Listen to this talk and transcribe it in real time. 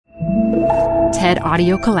TED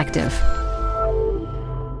Audio Collective.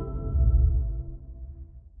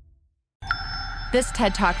 This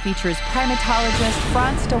TED Talk features primatologist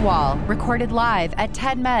Frans de Waal, recorded live at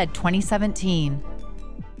TEDMed 2017.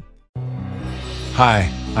 Hi,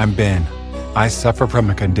 I'm Ben. I suffer from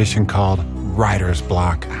a condition called writer's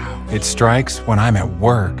block. It strikes when I'm at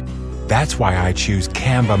work. That's why I choose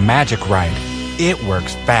Canva Magic Write. It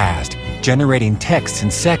works fast, generating text in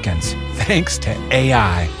seconds, thanks to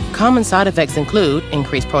AI. Common side effects include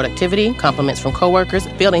increased productivity, compliments from coworkers,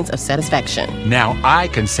 feelings of satisfaction. Now I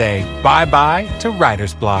can say bye-bye to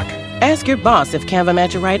writer's block. Ask your boss if Canva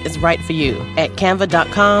Magic Write is right for you at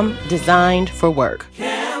canva.com, designed for work.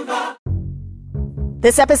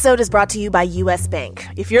 This episode is brought to you by U.S. Bank.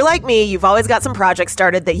 If you're like me, you've always got some projects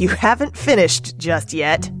started that you haven't finished just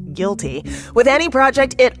yet. Guilty. With any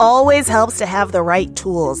project, it always helps to have the right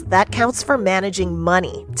tools. That counts for managing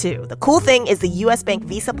money, too. The cool thing is the U.S. Bank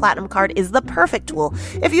Visa Platinum Card is the perfect tool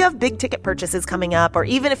if you have big ticket purchases coming up or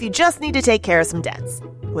even if you just need to take care of some debts.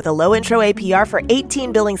 With a low intro APR for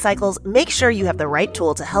 18 billing cycles, make sure you have the right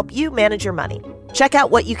tool to help you manage your money. Check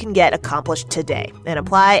out what you can get accomplished today and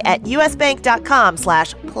apply at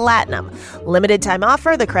usbank.com/platinum. Limited time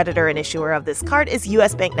offer. The creditor and issuer of this card is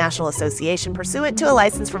U.S. Bank National Association pursuant to a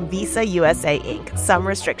license from Visa USA Inc. Some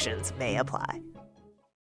restrictions may apply.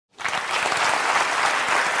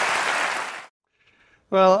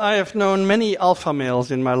 Well, I have known many alpha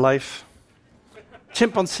males in my life.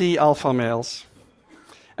 Chimpanzee alpha males.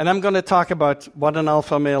 And I'm going to talk about what an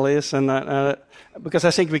alpha male is, and because I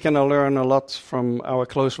think we can learn a lot from our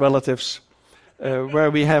close relatives where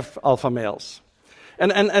we have alpha males.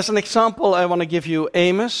 And as an example, I want to give you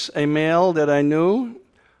Amos, a male that I knew,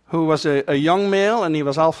 who was a young male, and he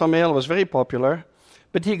was alpha male, was very popular,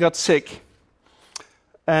 but he got sick.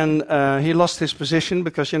 And he lost his position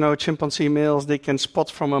because, chimpanzee males, they can spot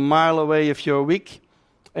from a mile away if you're weak,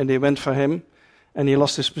 and they went for him, and he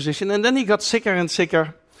lost his position. And then he got sicker and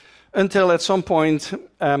sicker, until at some point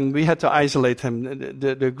we had to isolate him.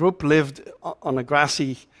 The group lived on a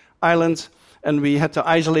grassy island, and we had to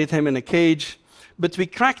isolate him in a cage. But we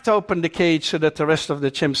cracked open the cage so that the rest of the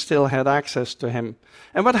chimps still had access to him.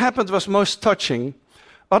 And what happened was most touching.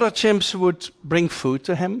 Other chimps would bring food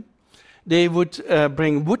to him. They would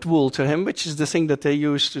bring wood wool to him, which is the thing that they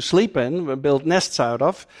use to sleep in, build nests out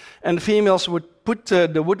of. And the females would put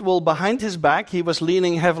the wood wool behind his back. He was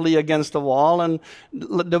leaning heavily against the wall. And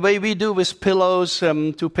the way we do with pillows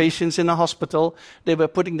to patients in a hospital, they were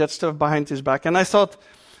putting that stuff behind his back. And I thought,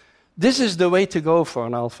 this is the way to go for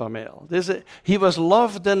an alpha male. He was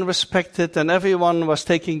loved and respected, and everyone was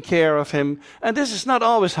taking care of him. And this is not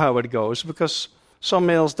always how it goes, because some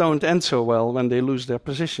males don't end so well when they lose their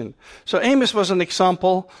position. So Amos was an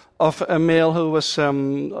example of a male who was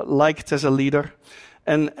liked as a leader.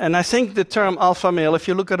 And I think the term alpha male, if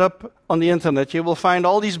you look it up on the internet, you will find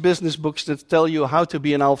all these business books that tell you how to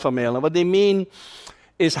be an alpha male. And what they mean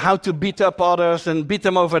is how to beat up others and beat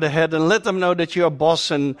them over the head and let them know that you're a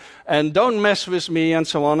boss and don't mess with me and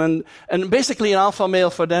so on. And basically an alpha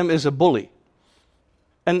male for them is a bully.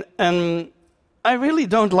 And I really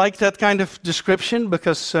don't like that kind of description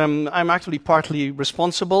because I'm actually partly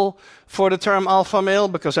responsible for the term alpha male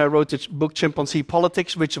because I wrote the book Chimpanzee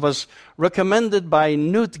Politics, which was recommended by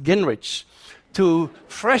Newt Gingrich to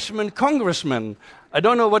freshman congressmen. I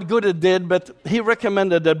don't know what good it did, but he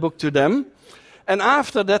recommended that book to them. And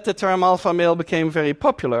after that, the term alpha male became very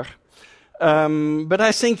popular. But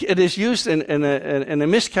I think it is used in a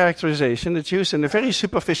mischaracterization. It's used in a very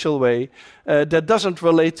superficial way that doesn't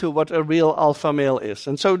relate to what a real alpha male is.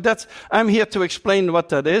 And so I'm here to explain what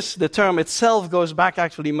that is. The term itself goes back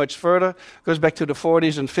actually much further, goes back to the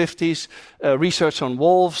 40s and 50s, research on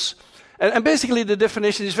wolves. And basically the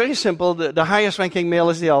definition is very simple. The highest ranking male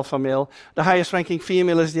is the alpha male. The highest ranking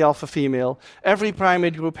female is the alpha female. Every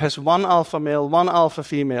primate group has one alpha male, one alpha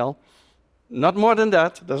female. Not more than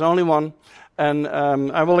that. There's only one. And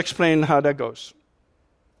I will explain how that goes.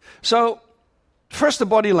 So, first the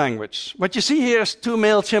body language. What you see here is two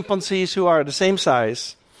male chimpanzees who are the same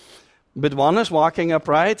size. But one is walking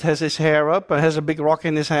upright, has his hair up, has a big rock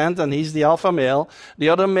in his hand, and he's the alpha male. The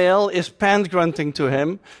other male is pant-grunting to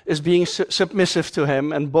him, is being submissive to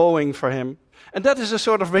him and bowing for him. And that is a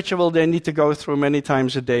sort of ritual they need to go through many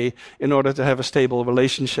times a day in order to have a stable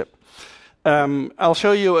relationship. I'll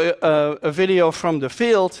show you a video from the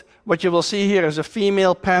field. What you will see here is a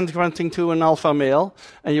female pant-grunting to an alpha male,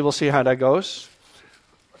 and you will see how that goes.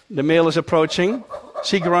 The male is approaching.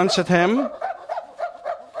 She grunts at him.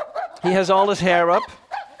 He has all his hair up,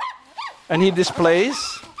 and he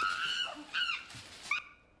displays.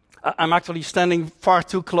 I'm actually standing far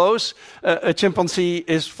too close. A chimpanzee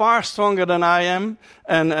is far stronger than I am,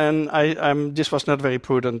 and this was not very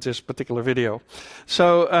prudent, this particular video.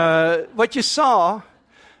 So what you saw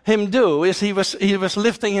him do is he was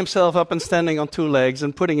lifting himself up and standing on two legs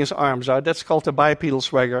and putting his arms out. That's called the bipedal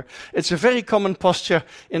swagger. It's a very common posture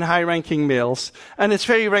in high-ranking males, and it's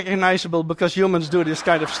very recognizable because humans do this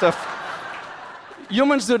kind of stuff.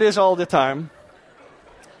 Humans do this all the time.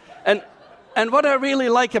 And what I really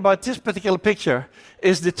like about this particular picture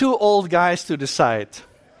is the two old guys to the side.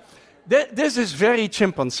 This is very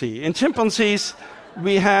chimpanzee. In chimpanzees,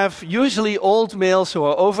 we have usually old males who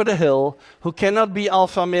are over the hill, who cannot be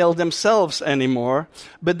alpha male themselves anymore,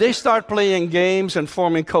 but they start playing games and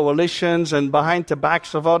forming coalitions and behind the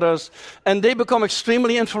backs of others, and they become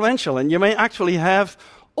extremely influential. And you may actually have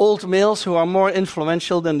old males who are more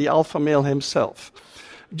influential than the alpha male himself.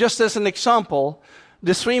 Just as an example,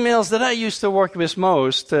 the three males that I used to work with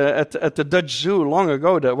most at the Dutch Zoo long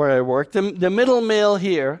ago, where I worked, the middle male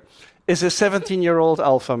here is a 17-year-old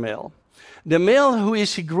alpha male. The male who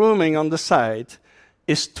is grooming on the side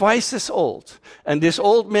is twice as old, and this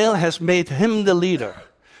old male has made him the leader.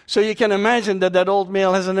 So you can imagine that old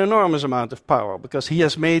male has an enormous amount of power because he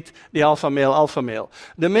has made the alpha male alpha male.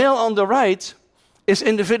 The male on the right is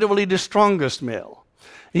individually the strongest male.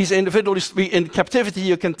 He's individually, in captivity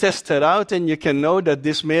you can test that out and you can know that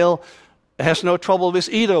this male has no trouble with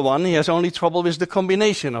either one, he has only trouble with the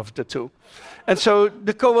combination of the two. And so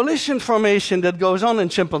the coalition formation that goes on in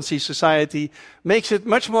chimpanzee society makes it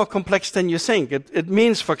much more complex than you think. It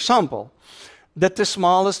means, for example, that the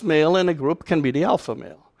smallest male in a group can be the alpha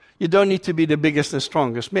male. You don't need to be the biggest and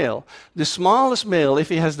strongest male. The smallest male, if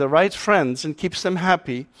he has the right friends and keeps them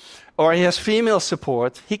happy, or he has female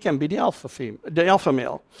support, he can be the alpha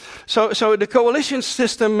male. So the coalition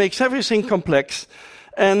system makes everything complex.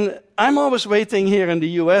 And I'm always waiting here in the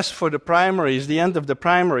US for the primaries, the end of the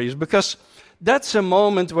primaries, because that's a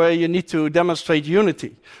moment where you need to demonstrate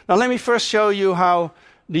unity. Now let me first show you how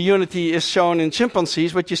the unity is shown in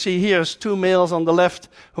chimpanzees. What you see here is two males on the left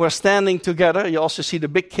who are standing together. You also see the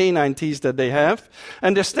big canine teeth that they have.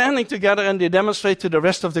 And they're standing together and they demonstrate to the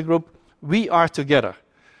rest of the group, we are together.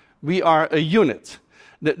 We are a unit.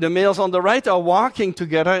 The males on the right are walking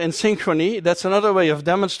together in synchrony. That's another way of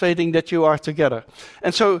demonstrating that you are together.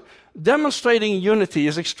 And so demonstrating unity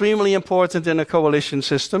is extremely important in a coalition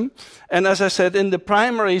system. And as I said, in the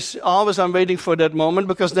primaries, always I'm waiting for that moment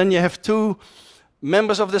because then you have two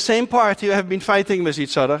members of the same party who have been fighting with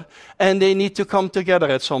each other, and they need to come together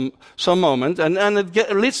at some moment. And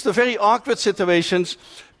it leads to very awkward situations.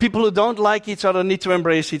 People who don't like each other need to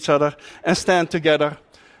embrace each other and stand together.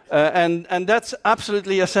 And that's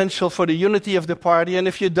absolutely essential for the unity of the party. And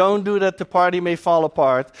if you don't do that, the party may fall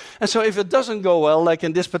apart. And so if it doesn't go well, like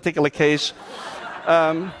in this particular case,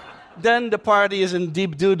 then the party is in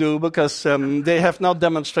deep doo-doo because they have not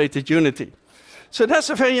demonstrated unity. So that's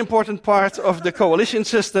a very important part of the coalition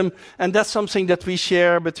system, and that's something that we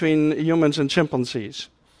share between humans and chimpanzees.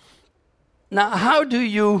 Now, how do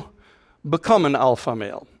you become an alpha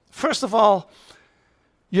male? First of all,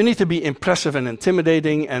 you need to be impressive and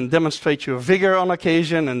intimidating and demonstrate your vigor on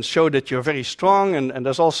occasion and show that you're very strong, and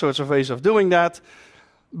there's all sorts of ways of doing that.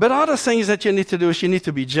 But other things that you need to do is you need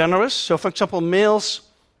to be generous. So, for example, males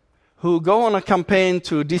who go on a campaign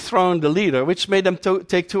to dethrone the leader, which made them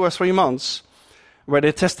take 2 or 3 months, where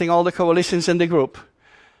they're testing all the coalitions in the group,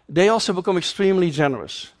 they also become extremely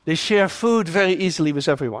generous. They share food very easily with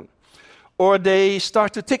everyone. Or they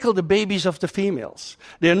start to tickle the babies of the females.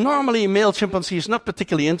 They're normally, male chimpanzees, not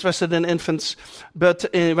particularly interested in infants, but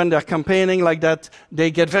when they're campaigning like that, they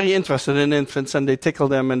get very interested in infants and they tickle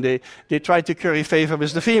them and they try to curry favor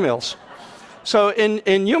with the females. So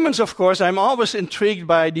in humans, of course, I'm always intrigued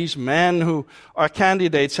by these men who are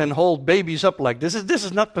candidates and hold babies up like this. This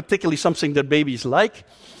is not particularly something that babies like,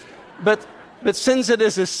 but since it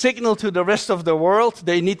is a signal to the rest of the world,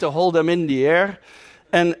 they need to hold them in the air.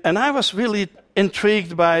 And I was really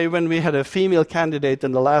intrigued by when we had a female candidate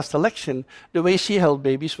in the last election, the way she held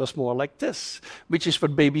babies was more like this, which is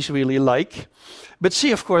what babies really like. But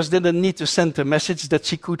she, of course, didn't need to send a message that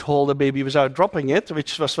she could hold a baby without dropping it,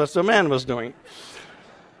 which was what the man was doing.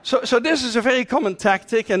 So this is a very common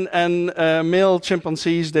tactic, and male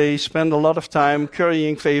chimpanzees, they spend a lot of time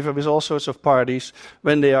currying favor with all sorts of parties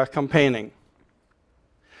when they are campaigning.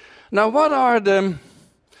 Now, what are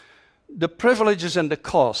the privileges and the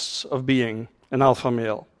costs of being an alpha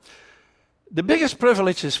male? The biggest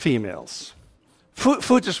privilege is females.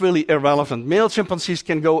 Food is really irrelevant. Male chimpanzees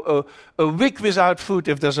can go a week without food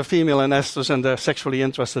if there's a female in estrus and they're sexually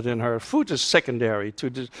interested in her. Food is secondary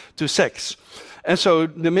to sex. And so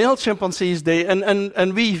the male chimpanzees,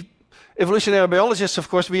 and we evolutionary biologists, of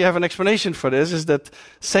course, we have an explanation for this, is that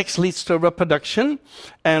sex leads to reproduction,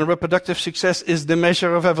 and reproductive success is the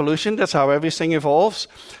measure of evolution. That's how everything evolves.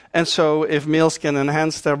 And so if males can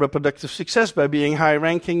enhance their reproductive success by being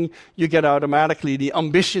high-ranking, you get automatically the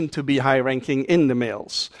ambition to be high-ranking in the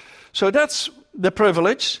males. So that's the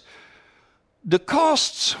privilege. The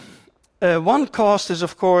costs, one cost is,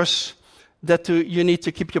 of course, that you need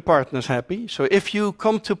to keep your partners happy. So if you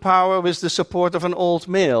come to power with the support of an old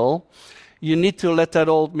male, you need to let that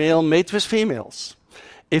old male mate with females.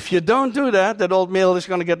 If you don't do that, that old male is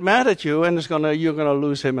going to get mad at you, and you're going to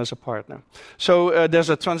lose him as a partner. So there's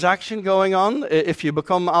a transaction going on. If you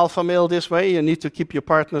become alpha male this way, you need to keep your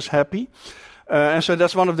partners happy. And so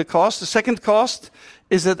that's one of the costs. The second cost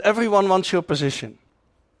is that everyone wants your position.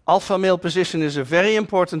 Alpha male position is a very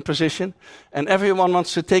important position, and everyone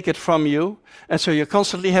wants to take it from you. And so you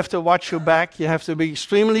constantly have to watch your back. You have to be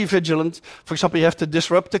extremely vigilant. For example, you have to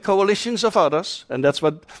disrupt the coalitions of others, and that's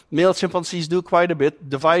what male chimpanzees do quite a bit,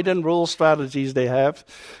 divide and rule strategies they have.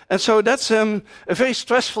 And so that's a very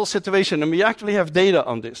stressful situation, and we actually have data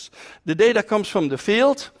on this. The data comes from the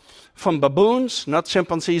field, from baboons, not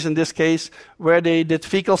chimpanzees in this case, where they did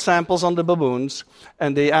fecal samples on the baboons,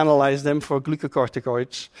 and they analyzed them for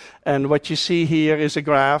glucocorticoids. And what you see here is a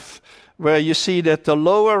graph where you see that the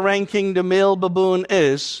lower ranking the male baboon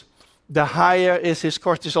is, the higher is his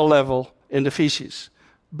cortisol level in the feces.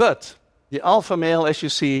 But the alpha male, as you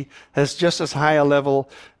see, has just as high a level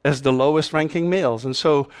as the lowest ranking males. And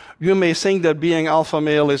so you may think that being alpha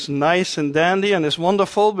male is nice and dandy and is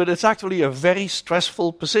wonderful, but it's actually a very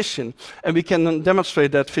stressful position. And we can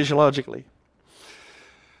demonstrate that physiologically.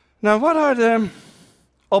 Now, what are the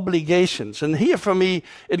obligations? And here, for me,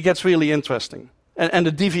 it gets really interesting. And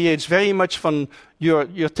it deviates very much from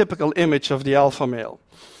your typical image of the alpha male.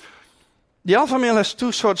 The alpha male has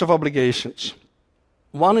two sorts of obligations.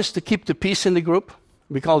 One is to keep the peace in the group.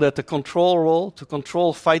 We call that the control role, to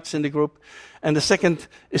control fights in the group. And the second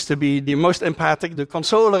is to be the most empathic, the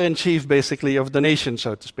consoler-in-chief, basically, of the nation,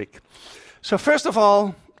 so to speak. So first of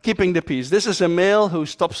all, keeping the peace. This is a male who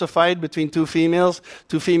stops a fight between two females.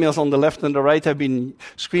 Two females on the left and the right have been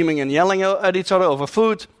screaming and yelling at each other over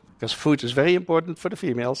food, because food is very important for the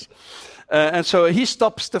females. And so he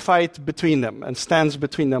stops the fight between them and stands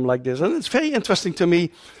between them like this. And it's very interesting to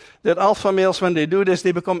me that alpha males, when they do this,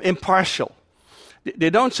 they become impartial.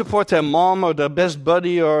 They don't support their mom or their best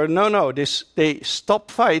buddy or no. They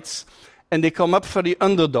stop fights and they come up for the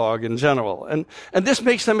underdog in general. And this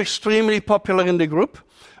makes them extremely popular in the group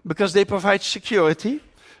because they provide security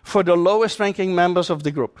for the lowest ranking members of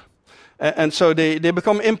the group. And so they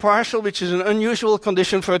become impartial, which is an unusual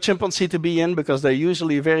condition for a chimpanzee to be in because they're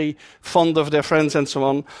usually very fond of their friends and so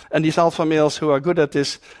on. And these alpha males who are good at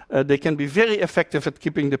this, they can be very effective at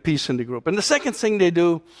keeping the peace in the group. And the second thing they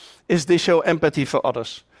do is they show empathy for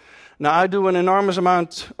others. Now, I do an enormous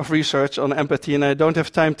amount of research on empathy, and I don't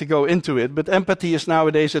have time to go into it, but empathy is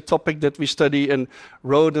nowadays a topic that we study in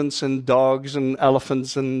rodents and dogs and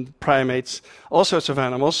elephants and primates, all sorts of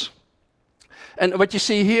animals. And what you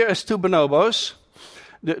see here is two bonobos.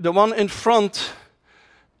 The one in front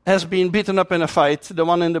has been beaten up in a fight. The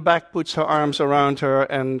one in the back puts her arms around her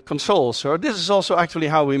and consoles her. This is also actually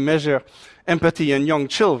how we measure empathy in young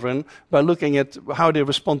children, by looking at how they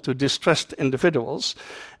respond to distressed individuals.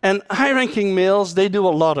 And high-ranking males, they do a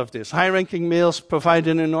lot of this. High-ranking males provide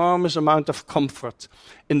an enormous amount of comfort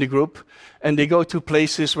in the group, and they go to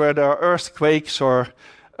places where there are earthquakes or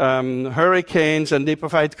hurricanes, and they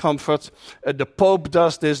provide comfort. The Pope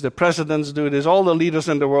does this, the presidents do this, all the leaders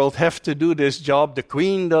in the world have to do this job, the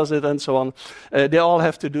Queen does it, and so on. They all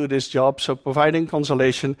have to do this job, so providing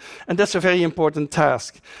consolation, and that's a very important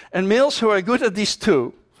task. And males who are good at these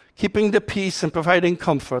two, keeping the peace and providing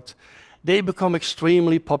comfort, they become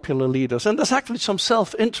extremely popular leaders. And there's actually some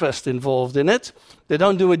self-interest involved in it. They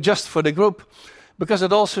don't do it just for the group, because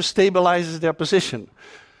it also stabilizes their position.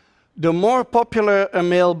 The more popular a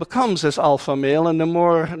male becomes as alpha male, and the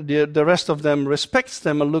more the rest of them respects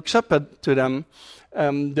them and looks up to them,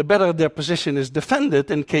 the better their position is defended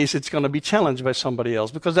in case it's going to be challenged by somebody else.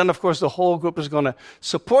 Because then, of course, the whole group is going to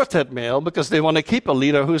support that male because they want to keep a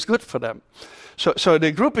leader who's good for them. So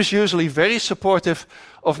the group is usually very supportive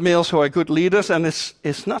of males who are good leaders, and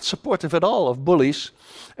it's not supportive at all of bullies.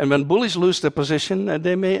 And when bullies lose their position,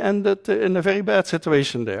 they may end up in a very bad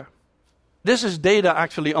situation there. This is data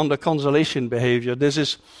actually on the consolation behavior. This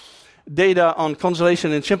is data on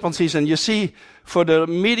consolation in chimpanzees, and you see for the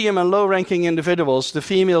medium and low-ranking individuals, the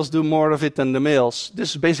females do more of it than the males. This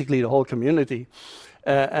is basically the whole community.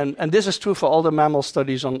 And this is true for all the mammal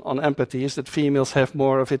studies on empathy, is that females have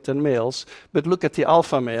more of it than males. But look at the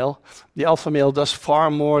alpha male. The alpha male does far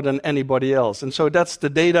more than anybody else. And so that's the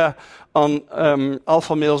data on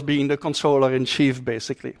alpha males being the controller in chief,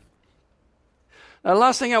 basically. Now, the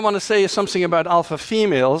last thing I want to say is something about alpha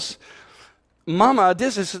females. Mama,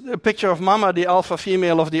 this is a picture of Mama, the alpha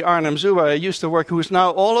female of the Arnhem Zoo, where I used to work, who is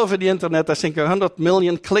now all over the internet. I think 100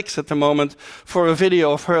 million clicks at the moment for a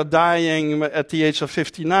video of her dying at the age of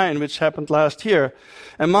 59, which happened last year.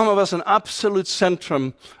 And Mama was an absolute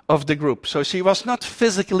centrum of the group. So she was not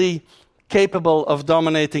physically capable of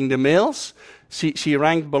dominating the males. She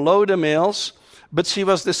ranked below the males. But she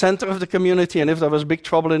was the center of the community, and if there was big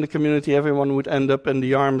trouble in the community, everyone would end up in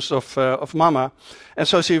the arms of Mama. And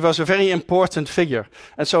so she was a very important figure.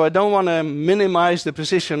 And so I don't want to minimize the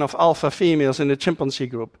position of alpha females in the chimpanzee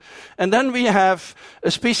group. And then we have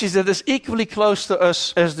a species that is equally close to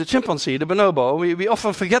us as the chimpanzee, the bonobo. We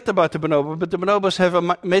often forget about the bonobo, but the bonobos have a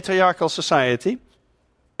matriarchal society.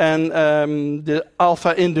 And the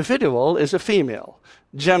alpha individual is a female.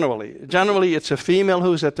 Generally, it's a female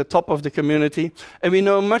who's at the top of the community, and we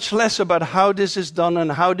know much less about how this is done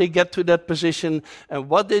and how they get to that position and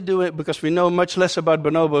what they do, because we know much less about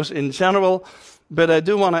bonobos in general. But I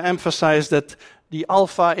do want to emphasize that the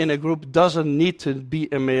alpha in a group doesn't need to be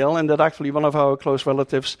a male, and that actually one of our close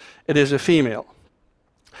relatives, it is a female.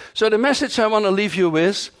 So the message I want to leave you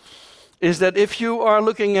with is that if you are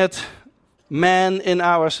looking at men in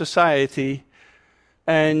our society,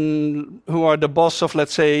 and who are the boss of,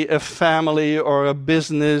 let's say, a family or a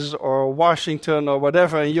business or Washington or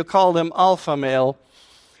whatever, and you call them alpha male,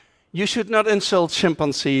 you should not insult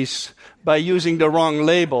chimpanzees by using the wrong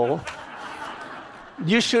label.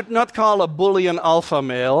 You should not call a bully an alpha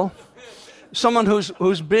male. Someone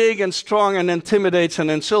who's big and strong and intimidates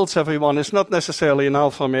and insults everyone is not necessarily an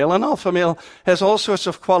alpha male. An alpha male has all sorts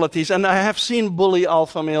of qualities, and I have seen bully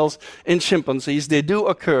alpha males in chimpanzees. They do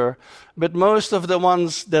occur, but most of the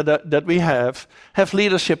ones that we have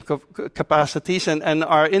leadership capacities and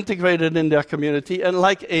are integrated in their community. And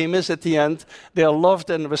like Amos at the end, they are loved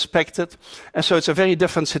and respected. And so it's a very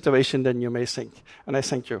different situation than you may think. And I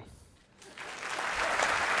thank you.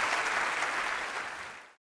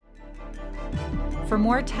 For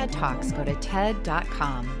more TED Talks, go to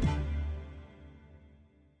TED.com.